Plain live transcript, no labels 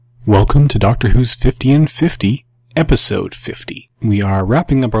Welcome to Doctor Who's 50 and 50, Episode 50. We are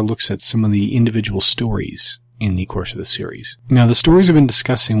wrapping up our looks at some of the individual stories in the course of the series. Now, the stories we've been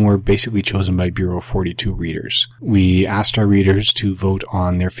discussing were basically chosen by Bureau 42 readers. We asked our readers to vote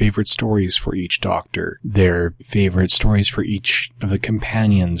on their favorite stories for each Doctor, their favorite stories for each of the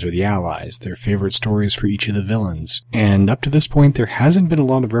companions or the allies, their favorite stories for each of the villains. And up to this point, there hasn't been a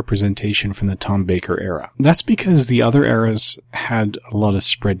lot of representation from the Tom Baker era. That's because the other eras had a lot of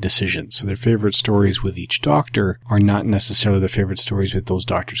spread decisions, so their favorite stories with each Doctor are not necessarily their favorite stories with those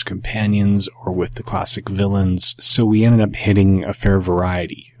Doctor's companions or with the classic villains. So we ended up hitting a fair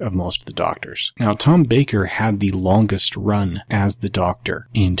variety of most of the Doctors. Now, Tom Baker had the longest run as the Doctor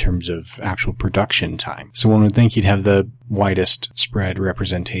in terms of actual production time. So one would think he'd have the widest spread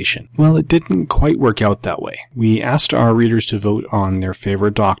representation. Well, it didn't quite work out that way. We asked our readers to vote on their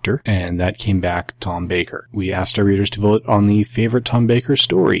favorite Doctor, and that came back Tom Baker. We asked our readers to vote on the favorite Tom Baker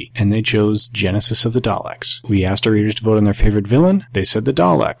story, and they chose Genesis of the Daleks. We asked our readers to vote on their favorite villain. They said the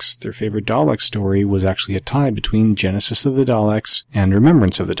Daleks. Their favorite Dalek story was actually a tie between Genesis of the Daleks and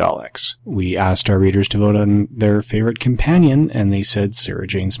Remembrance of the Daleks. We asked our readers to vote on their favorite companion, and they said Sarah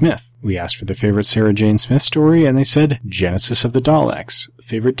Jane Smith. We asked for their favorite Sarah Jane Smith story, and they said Genesis of the Daleks.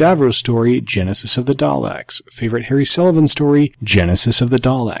 Favorite Davros story, Genesis of the Daleks. Favorite Harry Sullivan story, Genesis of the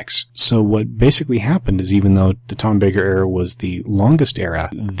Daleks. So what basically happened is, even though the Tom Baker era was the longest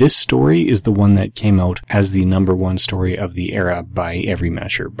era, this story is the one that came out as the number one story of the era by every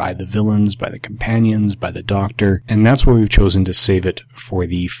measure. By the villains, by the companions, by the Doctor. And that's why we've chosen to save it for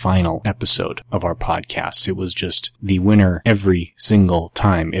the final episode of our podcast. It was just the winner every single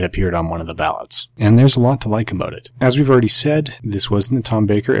time it appeared on one of the ballots. And there's a lot to like about it. As we've already said, this was in the Tom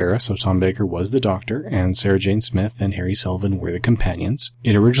Baker era, so Tom Baker was the Doctor, and Sarah Jane Smith and Harry Sullivan were the companions.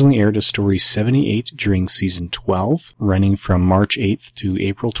 It originally aired as story 78 during season 12, running from March 8th to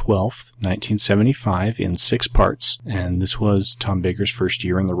April 12th, 1975, in 6 parts, and this was Tom Baker's first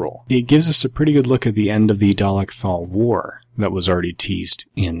year in the role. It gives us a pretty good look at the end of the Dalek-Thal War that was already teased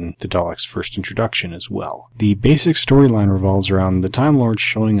in the Daleks' first introduction as well. The basic storyline revolves around the Time Lords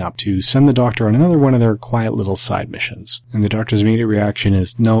showing up to send the Doctor on another one of their quiet little side missions. And the Doctor's immediate reaction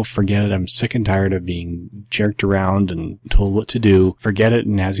is, no, forget it, I'm sick and tired of being jerked around and told what to do. Forget it,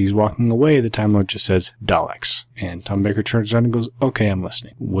 and as he's walking away, the Time Lord just says, Daleks. And Tom Baker turns around and goes, okay, I'm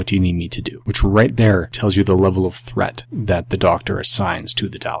listening. What do you need me to do? Which right there tells you the level of threat that the Doctor assigns to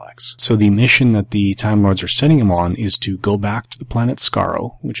the Daleks. So the mission that the Time Lords are sending him on is to go back to the planet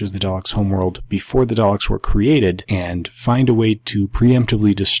Skaro, which is the Daleks' homeworld before the Daleks were created, and find a way to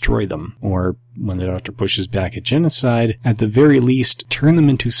preemptively destroy them, or when the Doctor pushes back at genocide, at the very least, turn them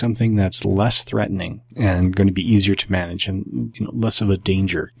into something that's less threatening and going to be easier to manage and less of a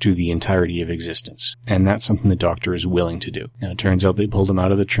danger to the entirety of existence. And that's something the Doctor is willing to do. Now, it turns out they pulled him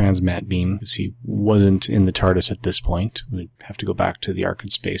out of the transmat beam because he wasn't in the TARDIS at this point. We'd have to go back to the Ark in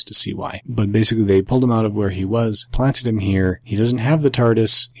Space to see why. But basically, they pulled him out of where he was, planted him here. He doesn't have the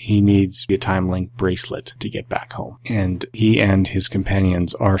TARDIS. He needs a time link bracelet to get back home. And he and his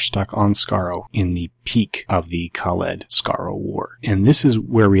companions are stuck on Skaro in the peak of the Khaled Skaro War. And this is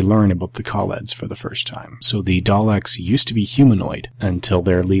where we learn about the Khaleds for the first time. So the Daleks used to be humanoid until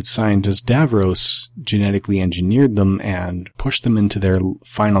their lead scientist Davros genetically engineered them and pushed them into their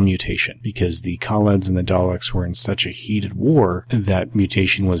final mutation, because the Khaleds and the Daleks were in such a heated war that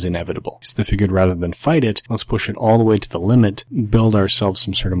mutation was inevitable. So they figured, rather than fight it, let's push it all the way to the limit, build ourselves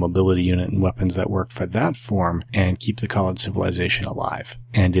some sort of mobility unit and weapons that work for that form, and keep the Khaled civilization alive.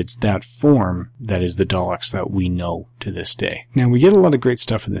 And it's that form that is the Daleks that we know to this day. Now, we get a lot of great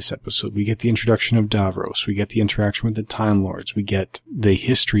stuff in this episode. We get the introduction of Davros. We get the interaction with the Time Lords. We get the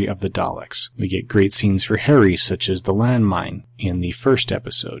history of the Daleks. We get great scenes for Harry, such as the landmine in the first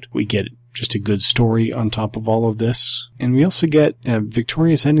episode. We get just a good story on top of all of this. And we also get a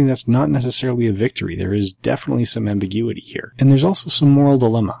victorious ending that's not necessarily a victory. There is definitely some ambiguity here. And there's also some moral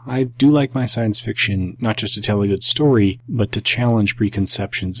dilemma. I do like my science fiction not just to tell a good story, but to challenge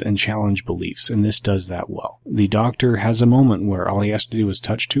preconceptions and challenge beliefs, and this does that well. The Doctor has a moment where all he has to do is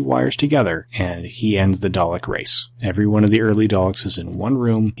touch 2 wires together, and he ends the Dalek race. Every one of the early Daleks is in one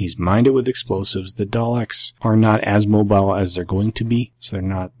room. He's mined it with explosives. The Daleks are not as mobile as they're going to be, so they're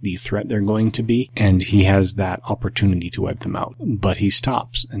not the threat they're going to be, and he has that opportunity to wipe them out. But he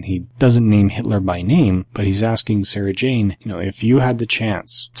stops, and he doesn't name Hitler by name, but he's asking Sarah Jane, if you had the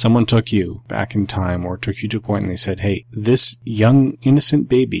chance, someone took you back in time or took you to a point and they said, hey, this young innocent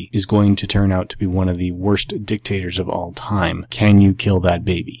baby is going to turn out to be one of the worst dictators of all time. Can you kill that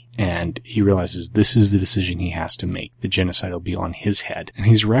baby? and he realizes this is the decision he has to make. The genocide will be on his head. And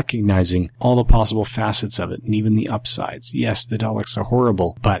he's recognizing all the possible facets of it, and even the upsides. Yes, the Daleks are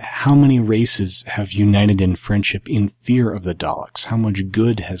horrible, but how many races have united in friendship in fear of the Daleks? How much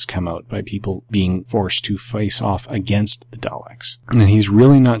good has come out by people being forced to face off against the Daleks? And he's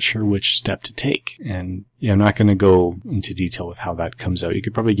really not sure which step to take. And yeah, I'm not going to go into detail with how that comes out. You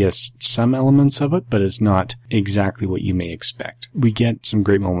could probably guess some elements of it, but it's not exactly what you may expect. We get some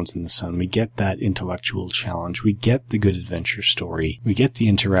great moments in the sun. We get that intellectual challenge. We get the good adventure story. We get the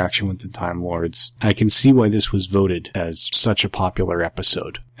interaction with the Time Lords. I can see why this was voted as such a popular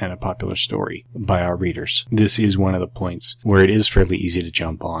episode and a popular story by our readers. This is one of the points where it is fairly easy to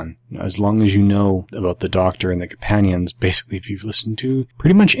jump on. As long as you know about the Doctor and the companions, basically if you've listened to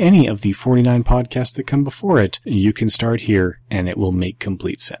pretty much any of the 49 podcasts that come before it, you can start here and it will make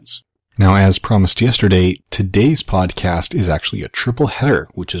complete sense. Now, as promised yesterday, today's podcast is actually a triple header,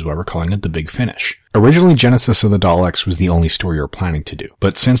 which is why we're calling it The Big Finish. Originally, Genesis of the Daleks was the only story we were planning to do.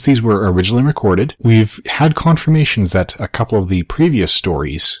 But since these were originally recorded, we've had confirmations that a couple of the previous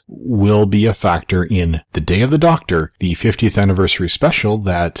stories will be a factor in The Day of the Doctor, the 50th anniversary special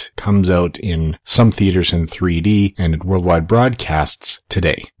that comes out in some theaters in 3D and in worldwide broadcasts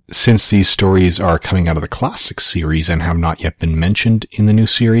today. Since these stories are coming out of the classic series and have not yet been mentioned in the new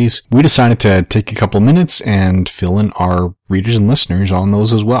series, we decided to take a couple minutes and fill in our readers and listeners on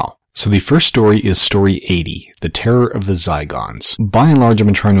those as well. So the first story is story 80, The Terror of the Zygons. By and large, I've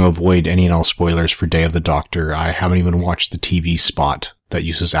been trying to avoid any and all spoilers for Day of the Doctor. I haven't even watched the TV spot that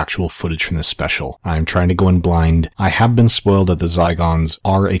uses actual footage from this special. I'm trying to go in blind. I have been spoiled that the Zygons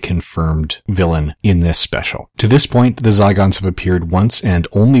are a confirmed villain in this special. To this point, the Zygons have appeared once and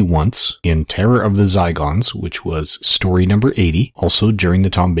only once in Terror of the Zygons, which was story number 80, also during the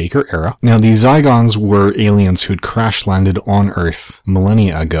Tom Baker era. Now, the Zygons were aliens who'd crash landed on Earth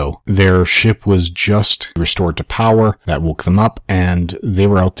millennia ago. Their ship was just restored to power. That woke them up, and they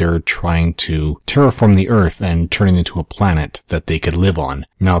were out there trying to terraform the Earth and turn it into a planet that they could live on,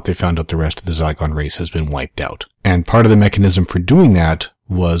 now that they found out the rest of the Zygon race has been wiped out. And part of the mechanism for doing that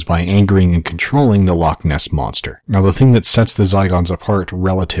was by angering and controlling the Loch Ness Monster. Now, the thing that sets the Zygons apart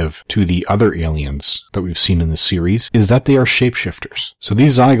relative to the other aliens that we've seen in the series is that they are shapeshifters. So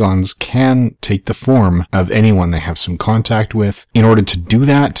these Zygons can take the form of anyone they have some contact with. In order to do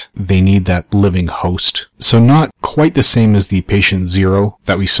that, they need that living host. So not quite the same as the Patient Zero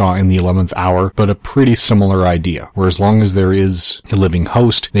that we saw in the 11th hour, but a pretty similar idea, where as long as there is a living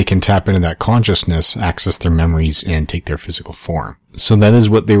host, they can tap into that consciousness, access their memories, and take their physical form. So that is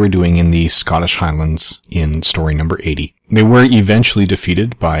what they were doing in the Scottish Highlands in story number 80. They were eventually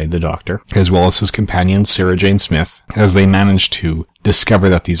defeated by the Doctor, as well as his companion Sarah Jane Smith, as they managed to discover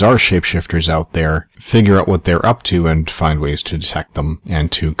that these are shapeshifters out there, figure out what they're up to, and find ways to detect them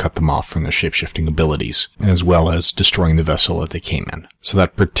and to cut them off from their shapeshifting abilities, as well as destroying the vessel that they came in. So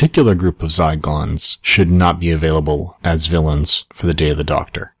that particular group of Zygons should not be available as villains for the Day of the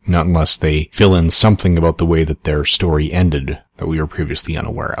Doctor, not unless they fill in something about the way that their story ended that we were previously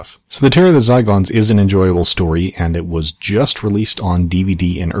unaware of. So The Terror of the Zygons is an enjoyable story, and it was just released on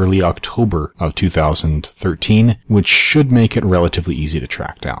DVD in early October of 2013, which should make it relatively easy to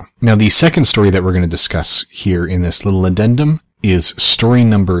track down. Now, the second story that we're going to discuss here in this little addendum is story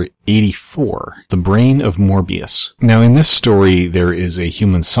number 84, The Brain of Morbius. Now, in this story, there is a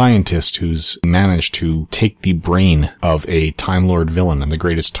human scientist who's managed to take the brain of a Time Lord villain and the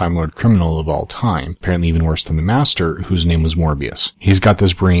greatest Time Lord criminal of all time, apparently even worse than the Master, whose name was Morbius. He's got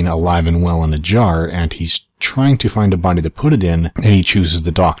this brain alive and well in a jar, and he's trying to find a body to put it in, and he chooses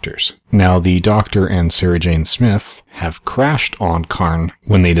the Doctors. Now, the Doctor and Sarah Jane Smith have crashed on Karn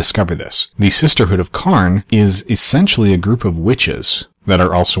when they discover this. The Sisterhood of Karn is essentially a group of witches that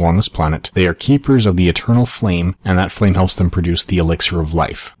are also on this planet. They are keepers of the eternal flame, and that flame helps them produce the elixir of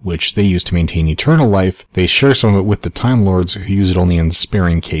life, which they use to maintain eternal life. They share some of it with the Time Lords, who use it only in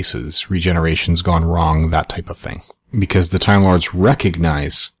sparing cases, regenerations gone wrong, that type of thing. Because the Time Lords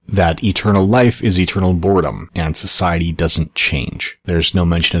recognize that eternal life is eternal boredom, and society doesn't change. There's no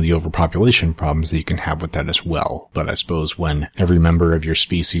mention of the overpopulation problems that you can have with that as well. But I suppose when every member of your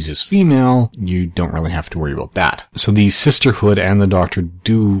species is female, you don't really have to worry about that. So the Sisterhood and the Doctor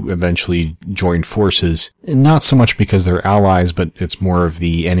do eventually join forces, not so much because they're allies, but it's more of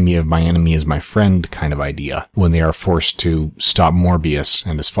the enemy of my enemy is my friend kind of idea, when they are forced to stop Morbius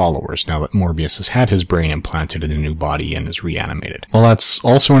and his followers, now that Morbius has had his brain implanted in a new body and is reanimated. Well, that's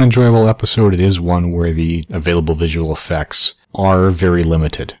also an enjoyable episode. It is one where the available visual effects are very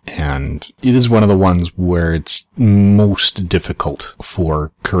limited, and it is one of the ones where it's most difficult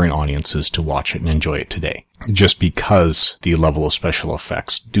for current audiences to watch it and enjoy it today, just because the level of special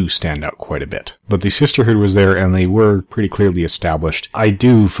effects do stand out quite a bit. But the Sisterhood was there, and they were pretty clearly established. I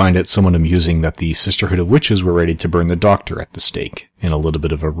do find it somewhat amusing that the Sisterhood of Witches were ready to burn the Doctor at the stake, in a little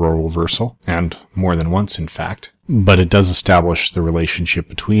bit of a role reversal, and more than once, in fact. But it does establish the relationship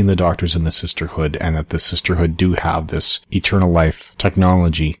between the Doctors and the Sisterhood, and that the Sisterhood do have this eternal life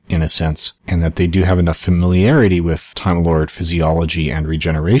technology, in a sense, and that they do have enough familiarity with Time Lord physiology and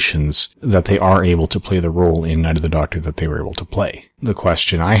regenerations that they are able to play the role in Night of the Doctor that they were able to play. The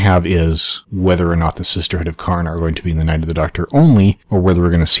question I have is whether or not the Sisterhood of Karn are going to be in the Night of the Doctor only, or whether we're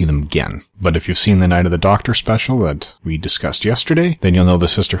going to see them again. But if you've seen the Night of the Doctor special that we discussed yesterday, then you'll know the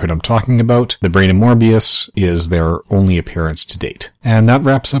Sisterhood I'm talking about. The Brain of Morbius is their only appearance to date. And that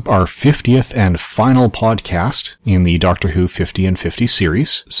wraps up our 50th and final podcast in the Doctor Who 50 and 50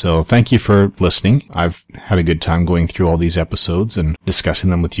 series. So thank you for listening. I've had a good time going through all these episodes and discussing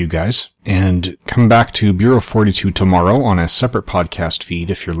them with you guys. And come back to Bureau 42 tomorrow on a separate podcast feed.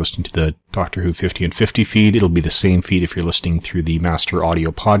 If you're listening to the Doctor Who 50 and 50 feed, it'll be the same feed if you're listening through the Master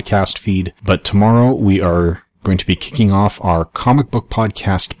Audio podcast feed. But tomorrow we are going to be kicking off our comic book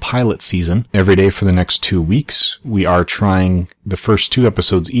podcast pilot season every day for the next 2 weeks. We are trying the first 2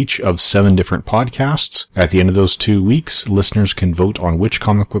 episodes each of 7 different podcasts. At the end of those 2 weeks, listeners can vote on which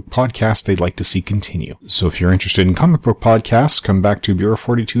comic book podcast they'd like to see continue. So if you're interested in comic book podcasts, come back to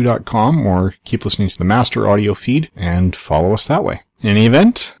Bureau42.com or keep listening to the Master Audio feed and follow us that way. In any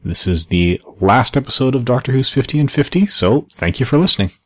event, this is the last episode of Doctor Who's 50 and 50, so thank you for listening.